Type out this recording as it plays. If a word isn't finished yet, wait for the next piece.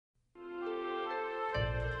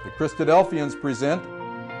The Christadelphians present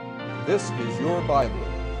This is Your Bible,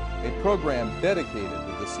 a program dedicated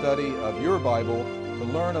to the study of your Bible to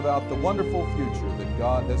learn about the wonderful future that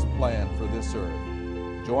God has planned for this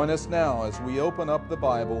earth. Join us now as we open up the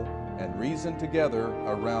Bible and reason together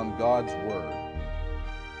around God's Word.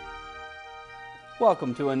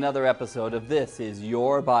 Welcome to another episode of This is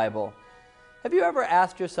Your Bible. Have you ever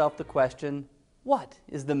asked yourself the question, what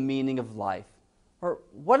is the meaning of life? Or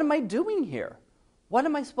what am I doing here? What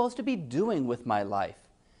am I supposed to be doing with my life?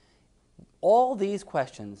 All these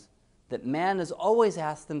questions that man has always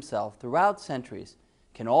asked himself throughout centuries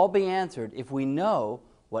can all be answered if we know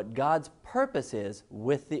what God's purpose is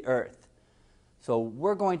with the earth. So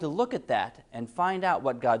we're going to look at that and find out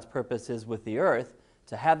what God's purpose is with the earth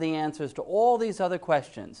to have the answers to all these other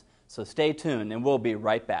questions. So stay tuned and we'll be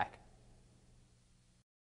right back.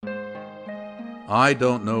 I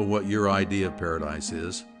don't know what your idea of paradise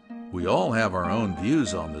is. We all have our own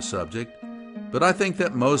views on the subject, but I think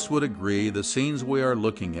that most would agree the scenes we are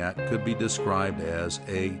looking at could be described as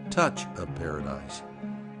a touch of paradise.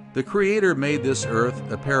 The Creator made this earth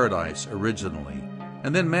a paradise originally,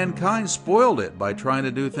 and then mankind spoiled it by trying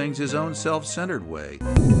to do things his own self-centered way.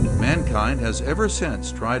 Mankind has ever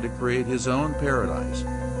since tried to create his own paradise,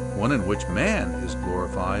 one in which man is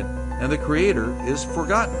glorified and the Creator is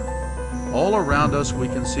forgotten. All around us we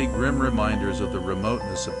can see grim reminders of the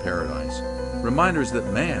remoteness of paradise, reminders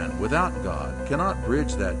that man, without God, cannot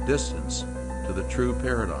bridge that distance to the true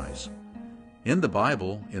paradise. In the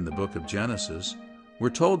Bible, in the book of Genesis, we're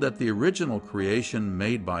told that the original creation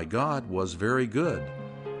made by God was very good.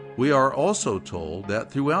 We are also told that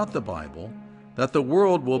throughout the Bible, that the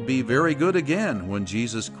world will be very good again when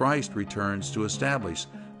Jesus Christ returns to establish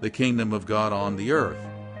the kingdom of God on the earth.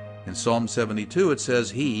 In Psalm 72 it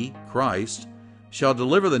says, He, Christ, shall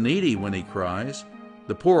deliver the needy when he cries,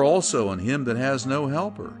 the poor also and him that has no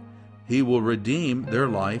helper. He will redeem their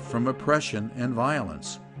life from oppression and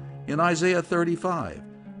violence. In Isaiah 35,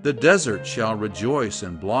 the desert shall rejoice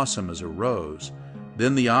and blossom as a rose.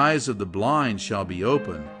 Then the eyes of the blind shall be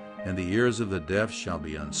opened, and the ears of the deaf shall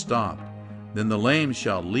be unstopped. Then the lame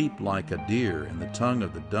shall leap like a deer, and the tongue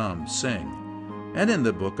of the dumb sing. And in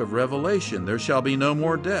the book of Revelation there shall be no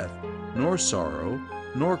more death, nor sorrow,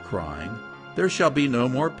 nor crying. There shall be no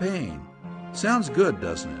more pain. Sounds good,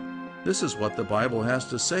 doesn't it? This is what the Bible has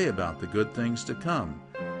to say about the good things to come.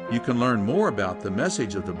 You can learn more about the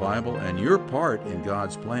message of the Bible and your part in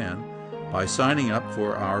God's plan by signing up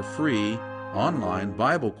for our free online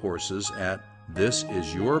Bible courses at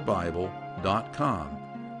thisisyourbible.com.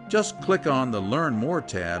 Just click on the Learn More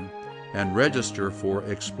tab and register for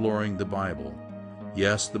Exploring the Bible.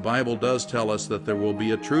 Yes, the Bible does tell us that there will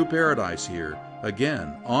be a true paradise here,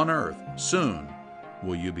 again, on earth, soon.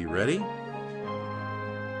 Will you be ready?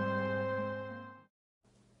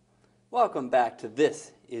 Welcome back to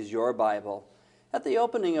This is Your Bible. At the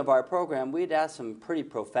opening of our program, we'd asked some pretty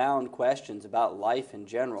profound questions about life in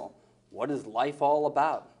general. What is life all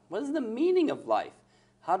about? What is the meaning of life?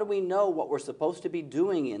 How do we know what we're supposed to be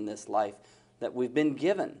doing in this life that we've been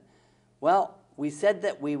given? Well, we said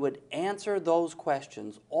that we would answer those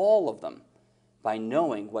questions, all of them, by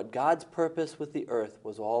knowing what God's purpose with the earth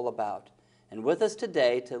was all about. And with us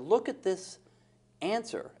today to look at this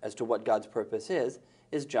answer as to what God's purpose is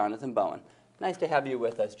Jonathan Bowen. Nice to have you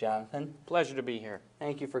with us, Jonathan. Pleasure to be here.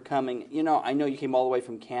 Thank you for coming. You know, I know you came all the way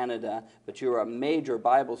from Canada, but you're a major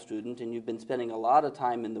Bible student and you've been spending a lot of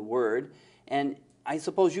time in the Word. And I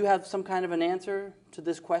suppose you have some kind of an answer to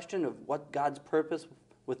this question of what God's purpose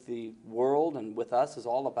with the world and with us is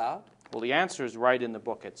all about? Well, the answer is right in the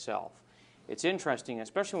book itself. It's interesting,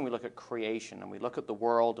 especially when we look at creation and we look at the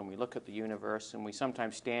world and we look at the universe and we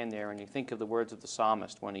sometimes stand there and you think of the words of the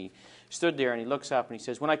psalmist when he stood there and he looks up and he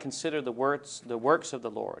says, when I consider the works of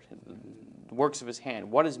the Lord, the works of his hand,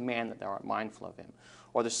 what is man that thou art mindful of him?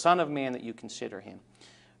 Or the Son of Man that you consider him?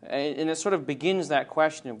 And it sort of begins that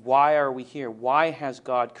question of why are we here? Why has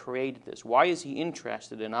God created this? Why is he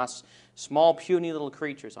interested in us small, puny little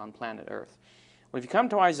creatures on planet Earth? Well, if you come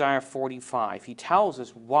to Isaiah 45, he tells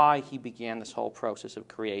us why he began this whole process of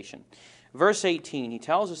creation. Verse 18, he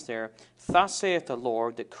tells us there, Thus saith the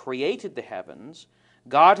Lord that created the heavens,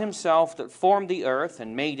 God himself that formed the earth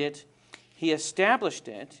and made it. He established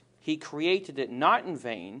it, he created it not in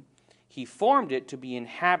vain, he formed it to be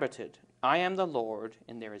inhabited. I am the Lord,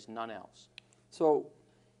 and there is none else. So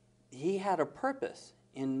he had a purpose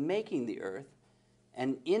in making the earth,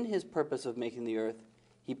 and in his purpose of making the earth,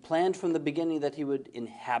 he planned from the beginning that he would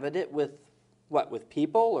inhabit it with what? With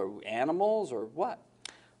people or animals or what?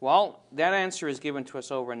 Well, that answer is given to us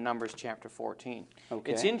over in Numbers chapter 14.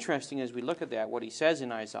 Okay. It's interesting as we look at that, what he says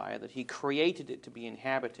in Isaiah, that he created it to be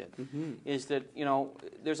inhabited, is that,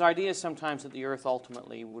 there's ideas sometimes that the earth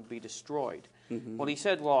ultimately would be destroyed. Well, he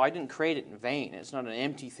said, well, I didn't create it in vain. It's not an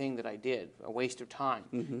empty thing that I did, a waste of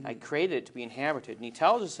time. I created it to be inhabited. And he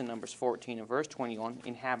tells us in Numbers 14 and verse 21,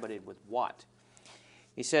 inhabited with what?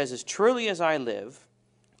 He says, as truly as I live,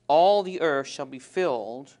 all the earth shall be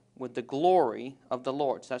filled with the glory of the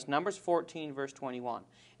Lord. So that's Numbers 14, verse 21.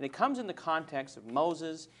 And it comes in the context of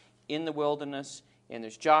Moses in the wilderness, and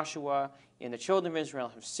there's Joshua, and the children of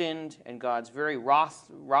Israel have sinned, and God's very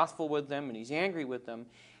wrathful with them, and he's angry with them.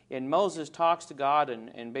 And Moses talks to God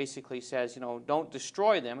and basically says, don't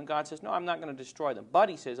destroy them. And God says, no, I'm not going to destroy them. But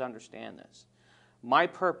he says, understand this. My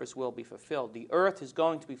purpose will be fulfilled. The earth is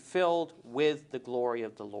going to be filled with the glory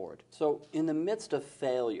of the Lord. So in the midst of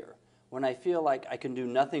failure, when I feel like I can do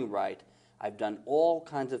nothing right, I've done all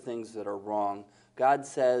kinds of things that are wrong, God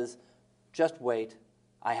says, just wait,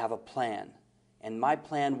 I have a plan. And my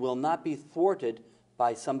plan will not be thwarted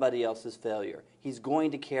by somebody else's failure. He's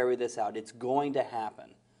going to carry this out. It's going to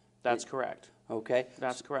happen. That's correct. Okay?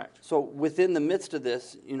 That's correct. So within the midst of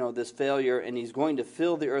this, this failure, and he's going to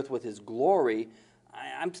fill the earth with his glory,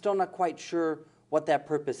 I'm still not quite sure what that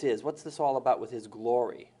purpose is. What's this all about with his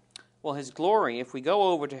glory? Well, his glory, if we go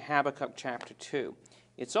over to Habakkuk chapter 2,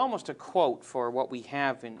 it's almost a quote for what we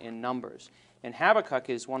have in Numbers. And Habakkuk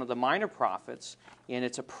is one of the minor prophets, and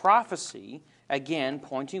it's a prophecy, again,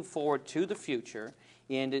 pointing forward to the future,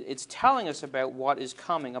 and it's telling us about what is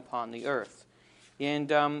coming upon the earth.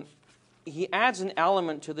 And he adds an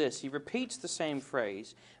element to this. He repeats the same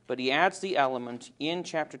phrase, but he adds the element in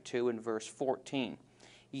chapter 2 in verse 14.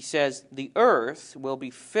 He says, the earth will be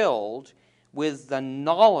filled with the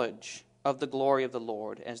knowledge of the glory of the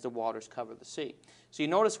Lord as the waters cover the sea. So you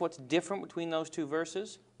notice what's different between those two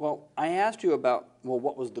verses? Well, I asked you about,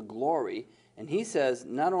 what was the glory? And he says,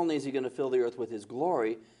 not only is he going to fill the earth with his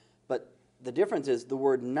glory, but the difference is the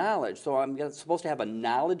word knowledge. So I'm supposed to have a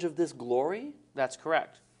knowledge of this glory? That's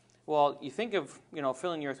correct. Well, you think of,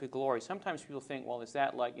 filling the earth with glory. Sometimes people think, well, is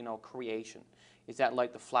that like, creation? Is that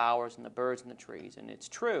like the flowers and the birds and the trees? And it's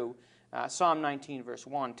true. Psalm 19, verse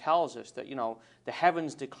 1 tells us that, the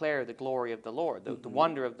heavens declare the glory of the Lord, the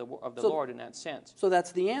wonder of the Lord in that sense. So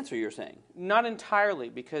that's the answer you're saying? Not entirely,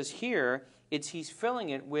 because here he's filling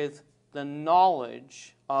it with the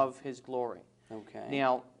knowledge of his glory. Okay.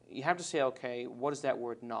 Now, you have to say, okay, what does that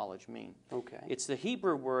word knowledge mean? Okay. It's the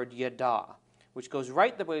Hebrew word yada, which goes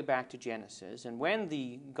right the way back to Genesis. And when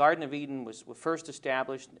the Garden of Eden was first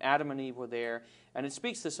established, Adam and Eve were there, and it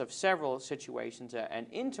speaks this of several situations, an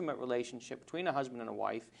intimate relationship between a husband and a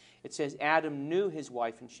wife. It says Adam knew his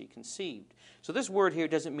wife and she conceived. So this word here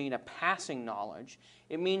doesn't mean a passing knowledge.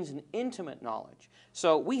 It means an intimate knowledge.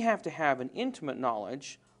 So we have to have an intimate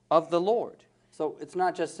knowledge of the Lord. So it's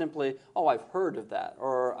not just simply, I've heard of that,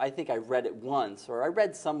 or I think I read it once, or I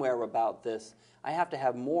read somewhere about this. I have to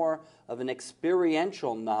have more of an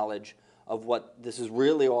experiential knowledge of what this is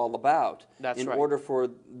really all about in order for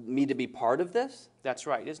me to be part of this? That's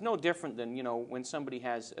right. It's no different than, when somebody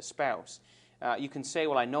has a spouse. You can say,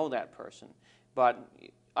 well, I know that person, but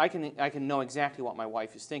I can know exactly what my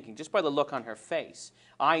wife is thinking just by the look on her face.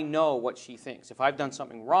 I know what she thinks. If I've done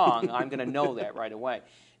something wrong, I'm going to know that right away.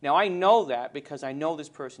 Now, I know that because I know this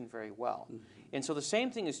person very well. And so the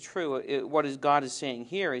same thing is true. God is saying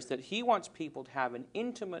here is that he wants people to have an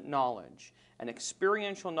intimate knowledge, an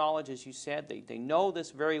experiential knowledge, as you said. They know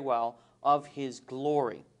this very well, of his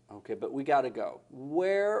glory. Okay, but we got to go.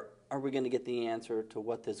 Where are we going to get the answer to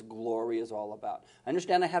what this glory is all about? I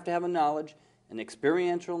understand I have to have a knowledge, an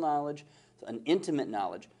experiential knowledge, an intimate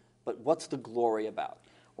knowledge, but what's the glory about?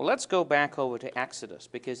 Well, let's go back over to Exodus,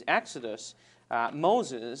 because Exodus,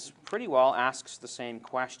 Moses pretty well asks the same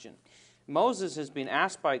question. Moses has been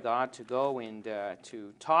asked by God to go and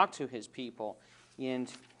to talk to his people,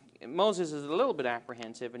 and Moses is a little bit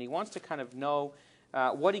apprehensive, and he wants to kind of know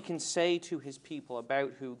what he can say to his people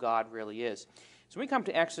about who God really is. So we come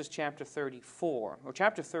to Exodus chapter 34, or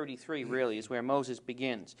chapter 33 really is where Moses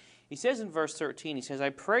begins. He says in verse 13, he says, I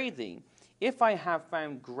pray thee, if I have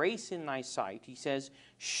found grace in thy sight, he says,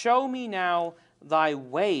 show me now thy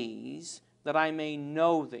ways, that I may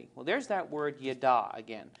know thee. Well, there's that word yada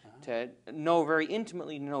again, to know very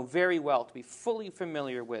intimately, to know very well, to be fully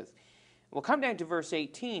familiar with. We'll come down to verse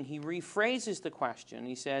 18. He rephrases the question.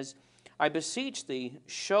 He says, I beseech thee,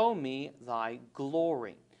 show me thy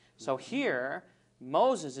glory. So here,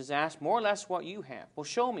 Moses is asked more or less what you have. Well,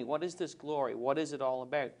 show me, what is this glory? What is it all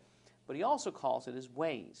about? But he also calls it his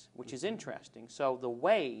ways, which is interesting. So the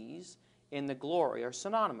ways in the glory are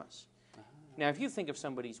synonymous. Now, if you think of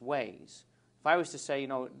somebody's ways, if I was to say,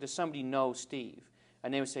 does somebody know Steve?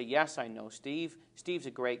 And they would say, yes, I know Steve. Steve's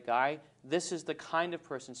a great guy. This is the kind of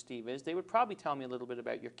person Steve is. They would probably tell me a little bit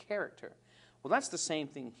about your character. Well, that's the same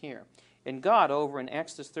thing here. And God, over in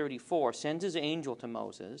Exodus 34, sends his angel to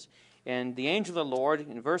Moses. And the angel of the Lord,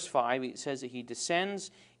 in verse 5, it says that he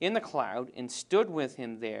descends in the cloud and stood with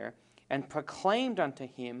him there and proclaimed unto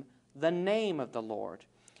him the name of the Lord.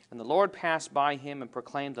 And the Lord passed by him and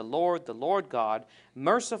proclaimed, the Lord God,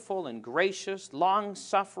 merciful and gracious,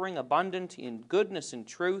 long-suffering, abundant in goodness and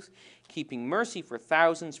truth, keeping mercy for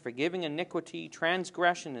thousands, forgiving iniquity,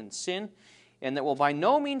 transgression, and sin, and that will by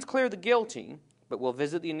no means clear the guilty, but will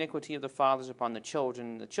visit the iniquity of the fathers upon the children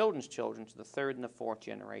and the children's children to the third and the fourth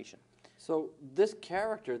generation. So this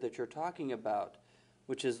character that you're talking about,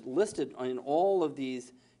 which is listed in all of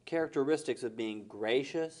these characteristics of being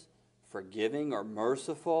gracious, forgiving or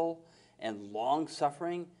merciful, and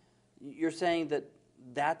long-suffering, you're saying that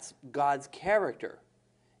that's God's character,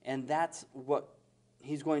 and that's what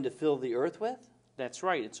he's going to fill the earth with? That's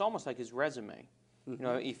right. It's almost like his resume.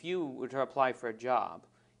 Mm-hmm. If you were to apply for a job,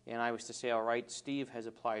 and I was to say, all right, Steve has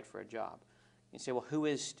applied for a job, you say, well, who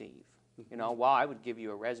is Steve? Mm-hmm. Well, I would give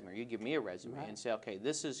you a resume, or you give me a resume, right, and say, okay,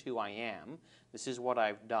 this is who I am, this is what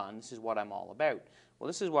I've done, this is what I'm all about. Well,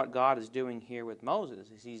 this is what God is doing here with Moses.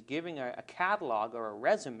 Is he's giving a catalog or a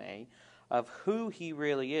resume of who he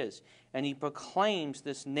really is. And he proclaims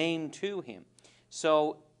this name to him.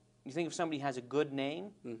 So you think if somebody has a good name,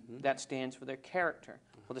 mm-hmm, that stands for their character.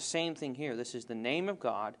 Well, the same thing here. This is the name of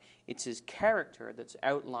God. It's his character that's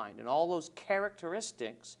outlined. And all those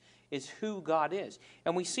characteristics is who God is.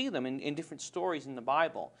 And we see them in different stories in the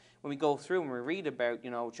Bible. When we go through and we read about,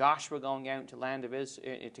 Joshua going out into land of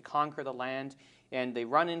Israel to conquer the land, and they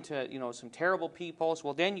run into, some terrible peoples.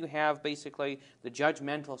 Well, then you have basically the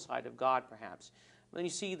judgmental side of God, perhaps. Then you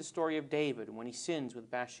see the story of David when he sins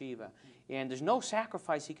with Bathsheba. And there's no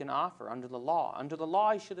sacrifice he can offer under the law. Under the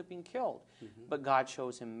law, he should have been killed. Mm-hmm. But God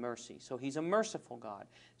shows him mercy. So he's a merciful God.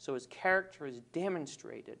 So his character is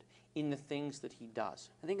demonstrated in the things that he does.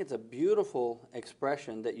 I think it's a beautiful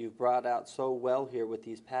expression that you've brought out so well here with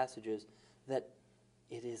these passages, that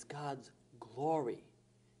it is God's glory.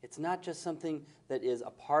 It's not just something that is a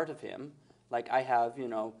part of him, like I have,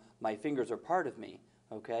 my fingers are part of me,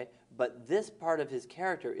 okay? But this part of his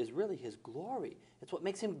character is really his glory. It's what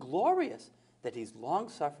makes him glorious, that he's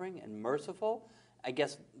long-suffering and merciful. I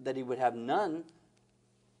guess that he would have none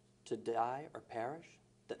to die or perish,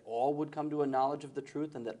 that all would come to a knowledge of the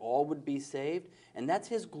truth and that all would be saved, and that's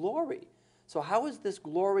his glory. So how is this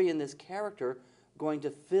glory and this character going to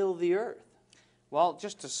fill the earth? Well,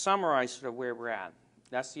 just to summarize sort of where we're at,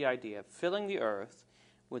 that's the idea of filling the earth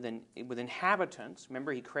with inhabitants.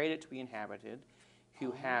 Remember, he created it to be inhabited,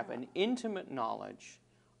 who have an intimate knowledge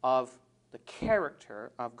of the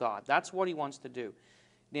character of God. That's what he wants to do.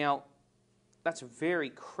 Now, that's a very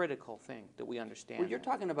critical thing that we understand. Well, you're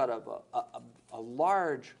talking about a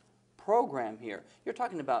large program here. You're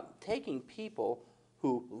talking about taking people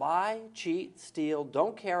who lie, cheat, steal,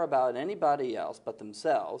 don't care about anybody else but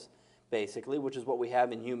themselves, basically, which is what we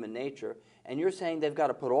have in human nature, and you're saying they've got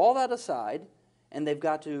to put all that aside and they've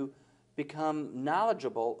got to become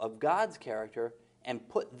knowledgeable of God's character and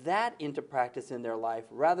put that into practice in their life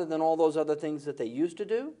rather than all those other things that they used to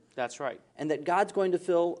do? That's right. And that God's going to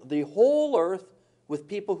fill the whole earth with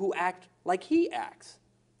people who act like he acts.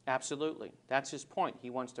 Absolutely. That's his point. He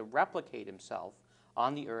wants to replicate himself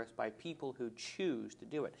on the earth by people who choose to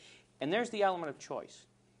do it. And there's the element of choice.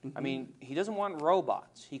 Mm-hmm. I mean, he doesn't want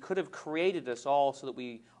robots. He could have created us all so that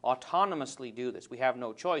we autonomously do this. We have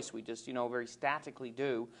no choice. We just, very statically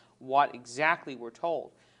do what exactly we're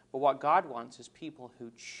told. But what God wants is people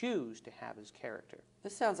who choose to have his character.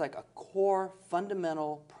 This sounds like a core,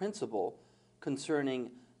 fundamental principle concerning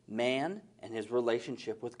man and his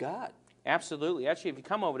relationship with God. Absolutely. Actually, if you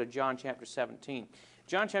come over to John chapter 17,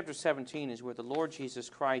 John chapter 17 is where the Lord Jesus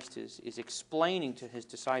Christ is explaining to his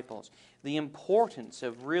disciples the importance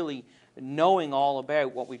of really knowing all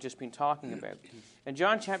about what we've just been talking about. In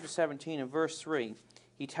John chapter 17 and verse 3,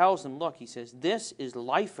 he tells them, look, he says, "This is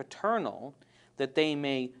life eternal, that they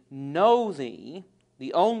may know thee,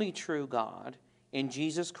 the only true God, and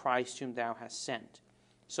Jesus Christ whom thou hast sent."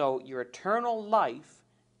 So your eternal life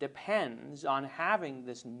depends on having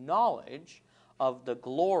this knowledge of the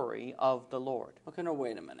glory of the Lord. Okay, no,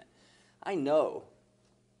 wait a minute. I know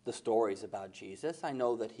the stories about Jesus. I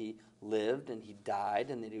know that he lived and he died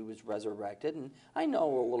and that he was resurrected. And I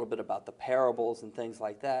know a little bit about the parables and things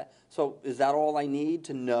like that. So is that all I need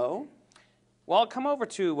to know? Well, come over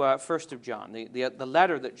to 1 of John, the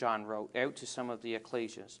letter that John wrote out to some of the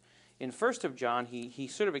ecclesias. in 1 of John, he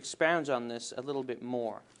sort of expounds on this a little bit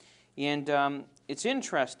more. And it's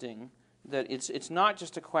interesting that it's not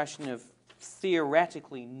just a question of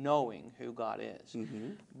theoretically knowing who God is,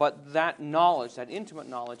 but that knowledge, that intimate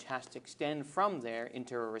knowledge, has to extend from there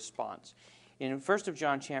into a response. In 1 of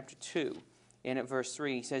John chapter 2, and at verse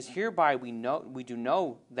 3, he says, "Hereby we do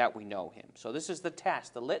know that we know him." So this is the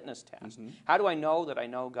test, the litmus test. How do I know that I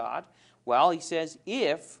know God? Well, he says,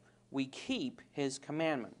 if we keep his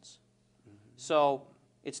commandments. So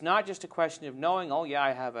it's not just a question of knowing, oh yeah,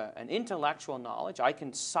 I have an intellectual knowledge. I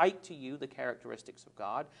can cite to you the characteristics of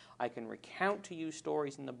God. I can recount to you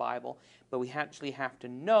stories in the Bible, but we actually have to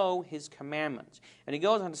know his commandments. And he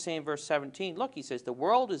goes on to say in verse 17, look, he says, the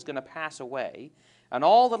world is going to pass away, and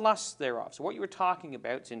all the lusts thereof. So what you were talking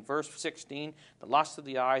about is in verse 16, the lust of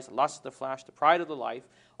the eyes, the lust of the flesh, the pride of the life,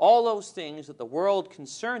 all those things that the world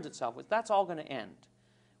concerns itself with, that's all going to end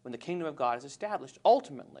when the kingdom of God is established.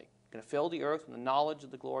 Ultimately, going to fill the earth with the knowledge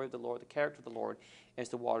of the glory of the Lord, the character of the Lord, as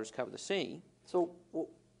the waters cover the sea. So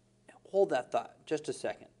hold that thought just a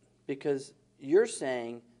second, because you're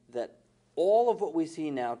saying that all of what we see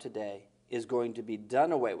now today is going to be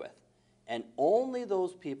done away with, and only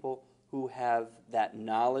those people who have that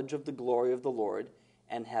knowledge of the glory of the Lord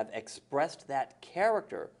and have expressed that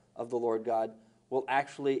character of the Lord God will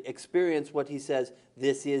actually experience what he says,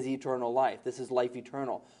 this is eternal life, this is life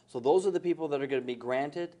eternal. So those are the people that are going to be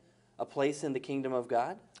granted a place in the kingdom of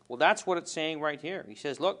God? Well, that's what it's saying right here. He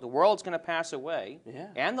says, look, the world's going to pass away,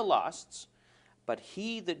 and the lusts, but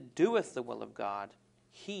he that doeth the will of God,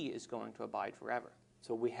 he is going to abide forever.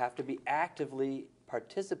 So we have to be actively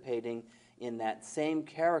participating in that same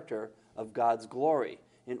character of God's glory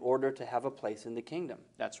in order to have a place in the kingdom.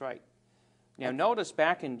 That's right. Now notice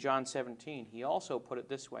back in John 17, he also put it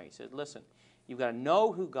this way. He said, listen, you've got to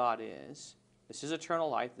know who God is. This is eternal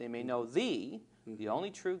life. They may know thee, the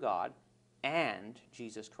only true God, and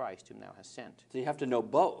Jesus Christ, whom thou hast sent. So you have to know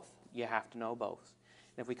both. You have to know both.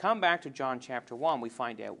 And if we come back to John chapter 1, we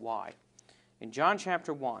find out why. In John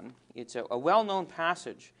chapter 1, it's a well-known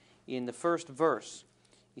passage in the first verse.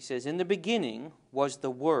 He says, in the beginning was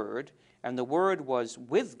the Word, and the Word was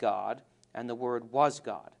with God, and the Word was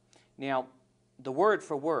God. Now, the word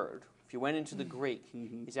for word, if you went into the Greek,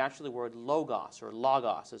 is actually the word logos, or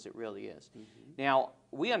logos as it really is. Now,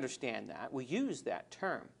 we understand that. We use that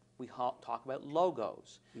term. We talk about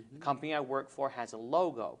logos. The company I work for has a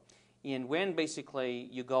logo. And when basically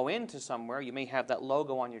you go into somewhere, you may have that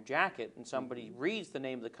logo on your jacket, and somebody reads the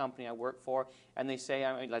name of the company I work for, and they say,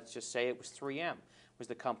 I mean, let's just say it was 3M. Was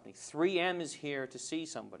the company. 3M is here to see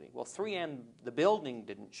somebody. Well, 3M, the building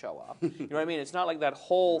didn't show up. You know what I mean? It's not like that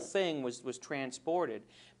whole thing was transported,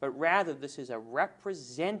 but rather this is a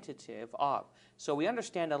representative of. So we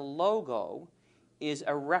understand a logo is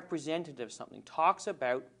a representative of something, talks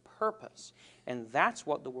about purpose. And that's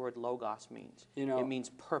what the word logos means. You know, it means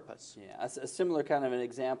purpose. Yeah, a similar kind of an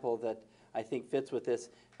example that I think fits with this.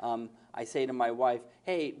 I say to my wife,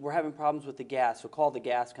 hey, we're having problems with the gas, so call the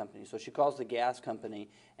gas company. So she calls the gas company,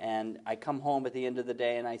 and I come home at the end of the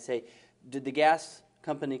day, and I say, did the gas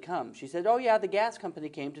company come? She said, oh, yeah, the gas company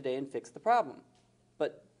came today and fixed the problem.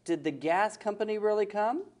 But did the gas company really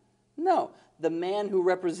come? No. The man who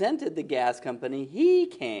represented the gas company, he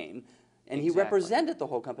came, and he represented the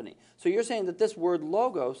whole company. So you're saying that this word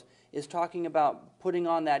logos is talking about putting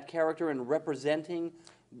on that character and representing.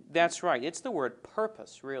 That's right. It's the word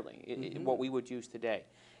purpose, really, what we would use today.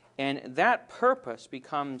 And that purpose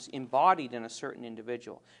becomes embodied in a certain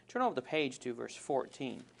individual. Turn over the page to verse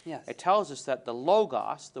 14. Yes. It tells us that the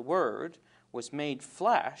Logos, the Word, was made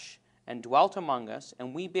flesh and dwelt among us,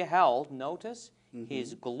 and we beheld, notice,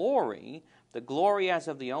 his glory, the glory as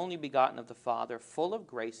of the only begotten of the Father, full of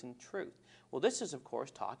grace and truth. Well, this is, of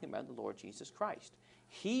course, talking about the Lord Jesus Christ.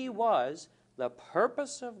 He was the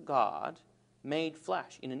purpose of God made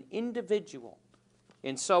flesh in an individual.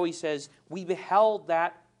 And so he says, we beheld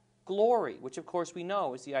that glory, which of course we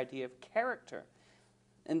know is the idea of character.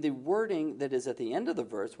 And the wording that is at the end of the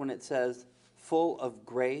verse, when it says full of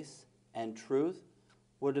grace and truth,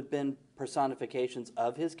 would have been personifications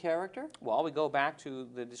of his character? Well, we go back to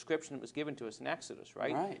the description that was given to us in Exodus,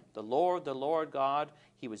 right? Right. The Lord God,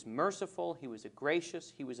 he was merciful, he was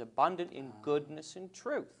gracious, he was abundant in goodness and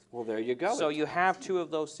truth. Well, there you go. So you have two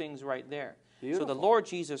of those things right there. Beautiful. So the Lord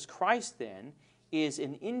Jesus Christ then is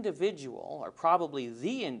an individual, or probably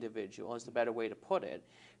the individual is the better way to put it,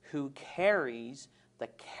 who carries the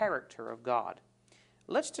character of God.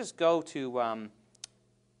 Let's just go to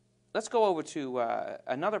let's go over to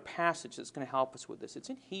another passage that's going to help us with this. It's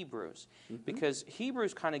in Hebrews, because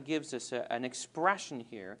Hebrews kind of gives us an expression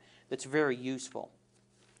here that's very useful.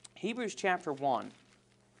 Hebrews chapter 1.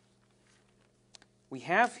 we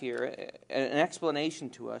have here an explanation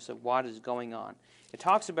to us of what is going on. It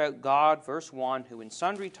talks about God, verse 1, who in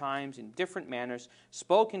sundry times, in different manners,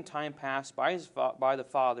 spoke in time past by the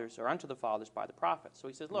fathers, or unto the fathers by the prophets. So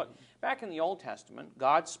he says, look, back in the Old Testament,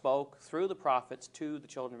 God spoke through the prophets to the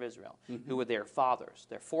children of Israel, who were their fathers,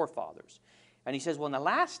 their forefathers. And he says, well, in the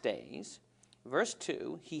last days, verse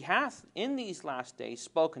 2, he hath in these last days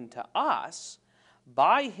spoken to us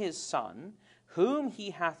by his Son, whom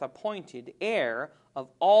he hath appointed heir of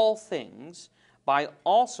all things, by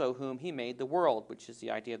also whom he made the world, which is the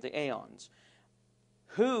idea of the aeons,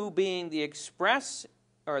 who being the express,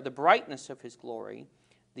 or the brightness of his glory,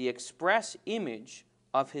 the express image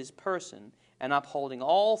of his person, and upholding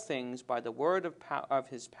all things by the word of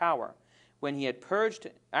his power, when he had purged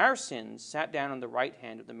our sins, sat down on the right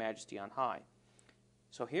hand of the majesty on high.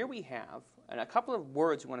 So here we have, and a couple of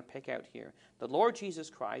words we want to pick out here. The Lord Jesus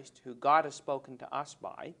Christ, who God has spoken to us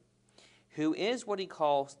by, who is what he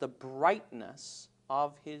calls the brightness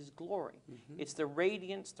of his glory. It's the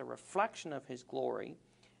radiance, the reflection of his glory,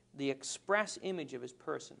 the express image of his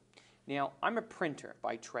person. Now, I'm a printer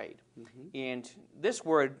by trade, and this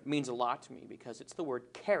word means a lot to me because it's the word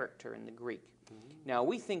character in the Greek. Now,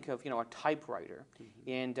 we think of, a typewriter,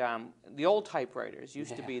 and the old typewriters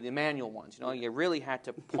used to be the manual ones. You really had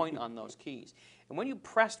to point on those keys. And when you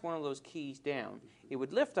pressed one of those keys down, it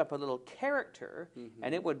would lift up a little character,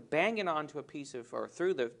 and it would bang it onto a piece of, or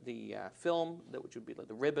through the film, which would be like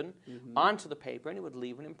the ribbon, onto the paper, and it would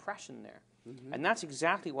leave an impression there. And that's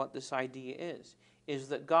exactly what this idea is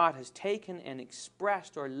that God has taken and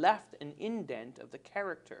expressed or left an indent of the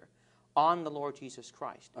character on the Lord Jesus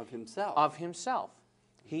Christ. Of himself. Of himself.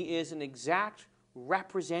 He is an exact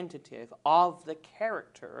representative of the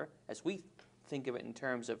character, as we think of it in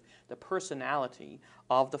terms of the personality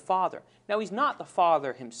of the Father. Now, he's not the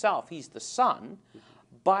Father himself. He's the Son,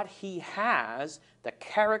 but he has the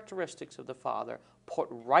characteristics of the Father put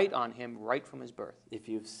right on him right from his birth. If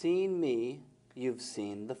you've seen me, you've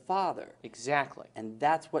seen the Father. Exactly. And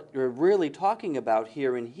that's what you're really talking about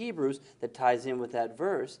here in Hebrews that ties in with that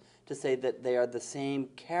verse to say that they are the same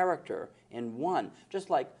character in one. Just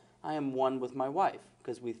like I am one with my wife,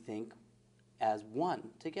 because we think as one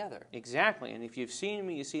together. Exactly. And if you've seen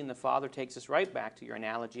me, you've seen the Father takes us right back to your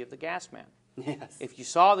analogy of the gas man. Yes. If you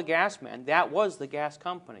saw the gas man, that was the gas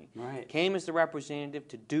company. Right. Came as the representative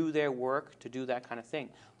to do their work, to do that kind of thing.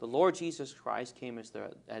 The Lord Jesus Christ came as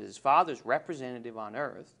his Father's representative on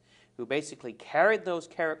earth, who basically carried those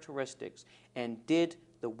characteristics and did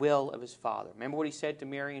the will of his Father. Remember what he said to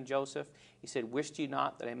Mary and Joseph? He said, "Wist ye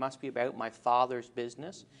not that I must be about my Father's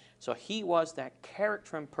business?" So he was that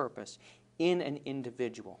character and purpose in an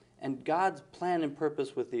individual. And God's plan and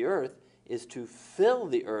purpose with the earth is to fill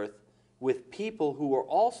the earth with people who are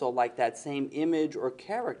also like that same image or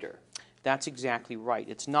character. That's exactly right.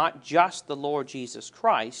 It's not just the Lord Jesus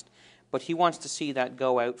Christ, but he wants to see that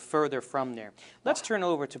go out further from there. Let's turn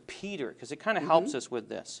over to Peter, because it kind of helps us with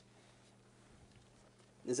this.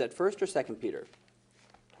 Is that 1st or 2nd Peter?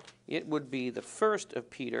 It would be the 1st of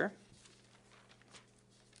Peter.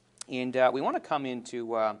 And we want to come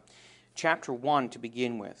into chapter 1 to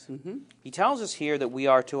begin with. He tells us here that we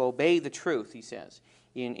are to obey the truth, he says,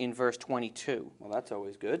 in verse 22. Well, that's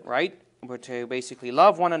always good. Right? We're to basically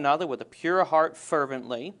love one another with a pure heart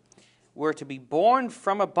fervently. We're to be born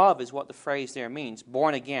from above is what the phrase there means,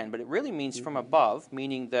 born again. But it really means from above,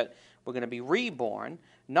 meaning that we're going to be reborn,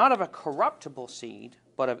 not of a corruptible seed,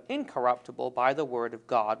 but of incorruptible by the word of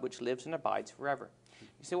God, which lives and abides forever.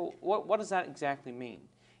 You say, well, what does that exactly mean?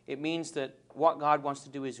 It means that what God wants to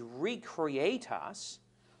do is recreate us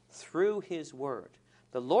through his word.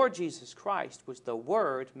 The Lord Jesus Christ was the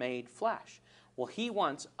Word made flesh. Well, he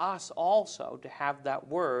wants us also to have that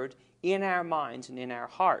Word in our minds and in our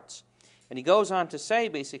hearts. And he goes on to say,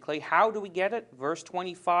 basically, how do we get it? Verse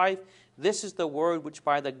 25, this is the Word which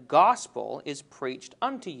by the gospel is preached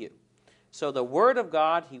unto you. So the Word of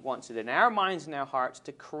God, he wants it in our minds and our hearts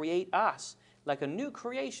to create us like a new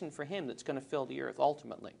creation for him that's going to fill the earth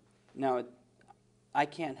ultimately. Now, I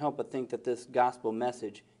can't help but think that this gospel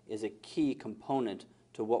message is a key component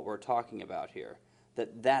to what we're talking about here.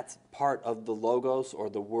 That's part of the logos or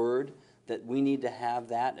the word, that we need to have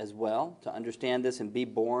that as well to understand this and be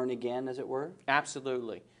born again, as it were?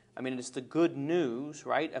 Absolutely. I mean, it's the good news,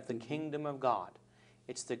 right, of the kingdom of God.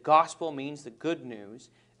 It's the gospel means the good news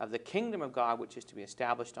of the kingdom of God, which is to be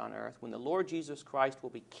established on earth, when the Lord Jesus Christ will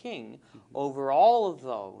be king over all of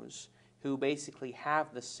those who basically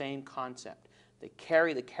have the same concept. They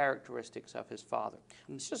carry the characteristics of his Father.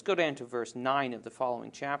 Let's just go down to verse 9 of the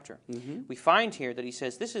following chapter. We find here that he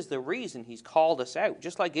says this is the reason he's called us out,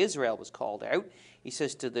 just like Israel was called out. He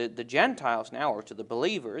says to the Gentiles now, or to the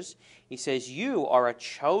believers, he says, you are a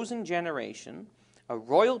chosen generation, a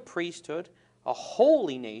royal priesthood, a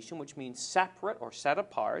holy nation, which means separate or set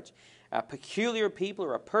apart, a peculiar people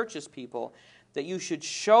or a purchased people, that you should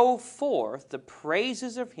show forth the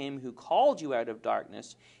praises of him who called you out of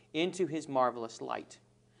darkness into his marvelous light.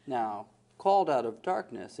 Now, called out of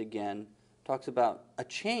darkness, again, talks about a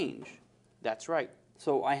change. That's right.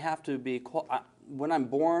 So I have to be, when I'm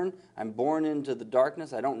born into the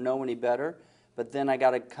darkness. I don't know any better. But then I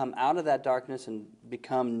got to come out of that darkness and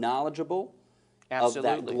become knowledgeable of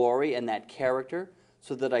that glory and that character,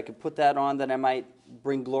 so that I could put that on, that I might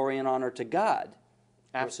bring glory and honor to God.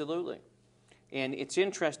 Absolutely. And it's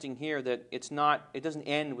interesting here that it doesn't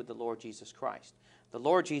end with the Lord Jesus Christ. The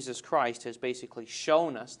Lord Jesus Christ has basically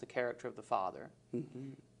shown us the character of the Father.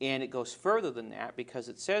 And it goes further than that, because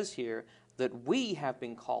it says here that we have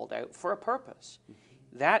been called out for a purpose.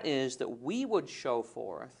 That is, that we would show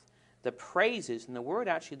forth the praises, and the word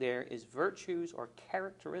actually there is virtues or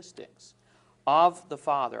characteristics of the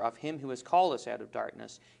Father, of him who has called us out of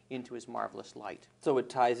darkness into his marvelous light. So it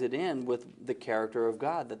ties it in with the character of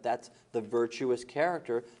God, that's the virtuous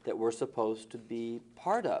character that we're supposed to be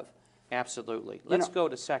part of. Absolutely. Let's go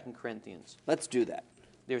to 2 Corinthians. Let's do that.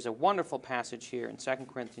 There's a wonderful passage here in 2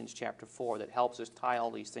 Corinthians chapter 4 that helps us tie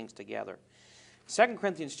all these things together. 2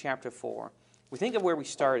 Corinthians chapter 4, we think of where we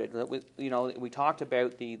started. We talked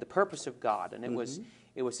about the purpose of God, and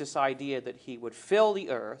it was this idea that he would fill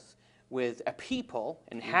the earth with a people,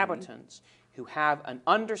 inhabitants, who have an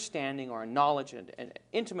understanding or a knowledge, an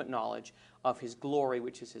intimate knowledge of his glory,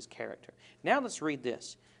 which is his character. Now let's read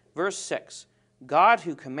this. Verse 6. God,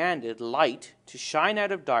 who commanded light to shine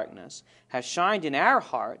out of darkness, has shined in our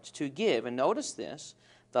hearts to give, and notice this,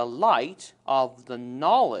 the light of the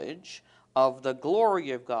knowledge of the glory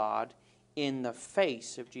of God in the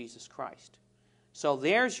face of Jesus Christ. So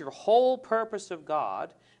there's your whole purpose of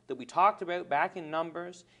God that we talked about back in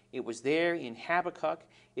Numbers. It was there in Habakkuk.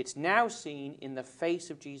 It's now seen in the face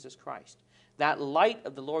of Jesus Christ. That light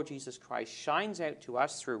of the Lord Jesus Christ shines out to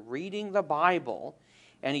us through reading the Bible.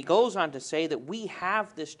 And he goes on to say that we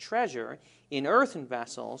have this treasure in earthen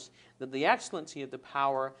vessels, that the excellency of the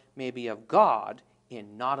power may be of God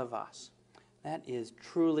and not of us. That is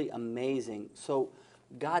truly amazing. So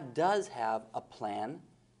God does have a plan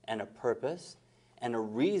and a purpose and a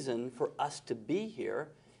reason for us to be here.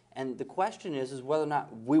 And the question is whether or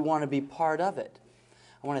not we want to be part of it.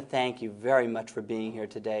 I want to thank you very much for being here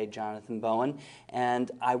today, Jonathan Bowen,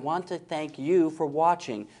 and I want to thank you for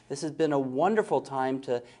watching. This has been a wonderful time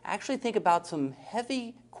to actually think about some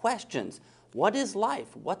heavy questions. What is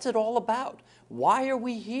life? What's it all about? Why are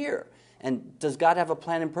we here? And does God have a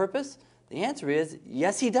plan and purpose? The answer is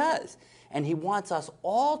yes, he does. And he wants us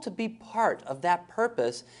all to be part of that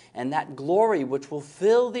purpose and that glory which will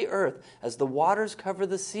fill the earth as the waters cover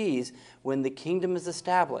the seas when the kingdom is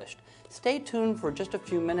established. Stay tuned for just a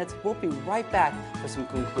few minutes. We'll be right back for some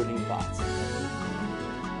concluding thoughts.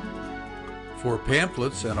 For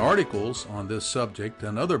pamphlets and articles on this subject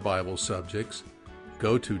and other Bible subjects,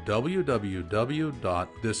 go to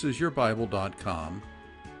www.thisisyourbible.com,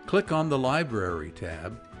 click on the Library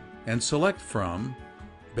tab, and select from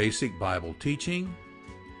Basic Bible Teaching,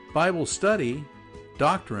 Bible Study,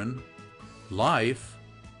 Doctrine, Life,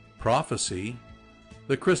 Prophecy,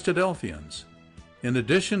 the Christadelphians. In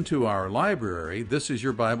addition to our library,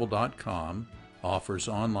 thisisyourbible.com offers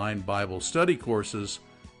online Bible study courses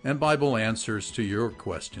and Bible answers to your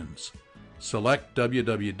questions. Select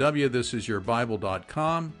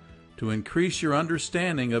www.thisisyourbible.com to increase your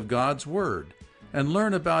understanding of God's Word and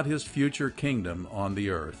learn about His future kingdom on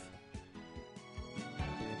the earth.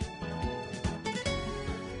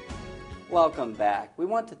 Welcome back. We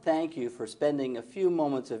want to thank you for spending a few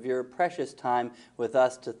moments of your precious time with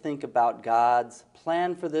us to think about God's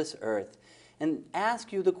plan for this earth and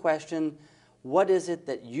ask you the question, what is it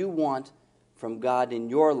that you want from God in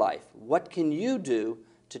your life? What can you do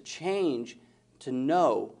to change, to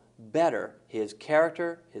know better His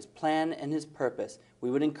character, His plan, and His purpose? We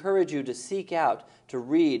would encourage you to seek out, to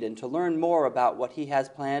read, and to learn more about what He has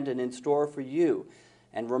planned and in store for you.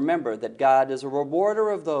 And remember that God is a rewarder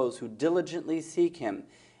of those who diligently seek Him,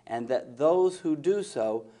 and that those who do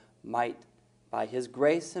so might, by His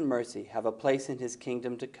grace and mercy, have a place in His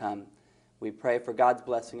kingdom to come. We pray for God's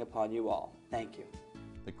blessing upon you all. Thank you.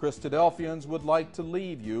 The Christadelphians would like to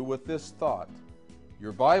leave you with this thought.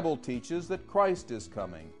 Your Bible teaches that Christ is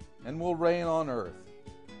coming and will reign on earth.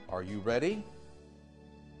 Are you ready?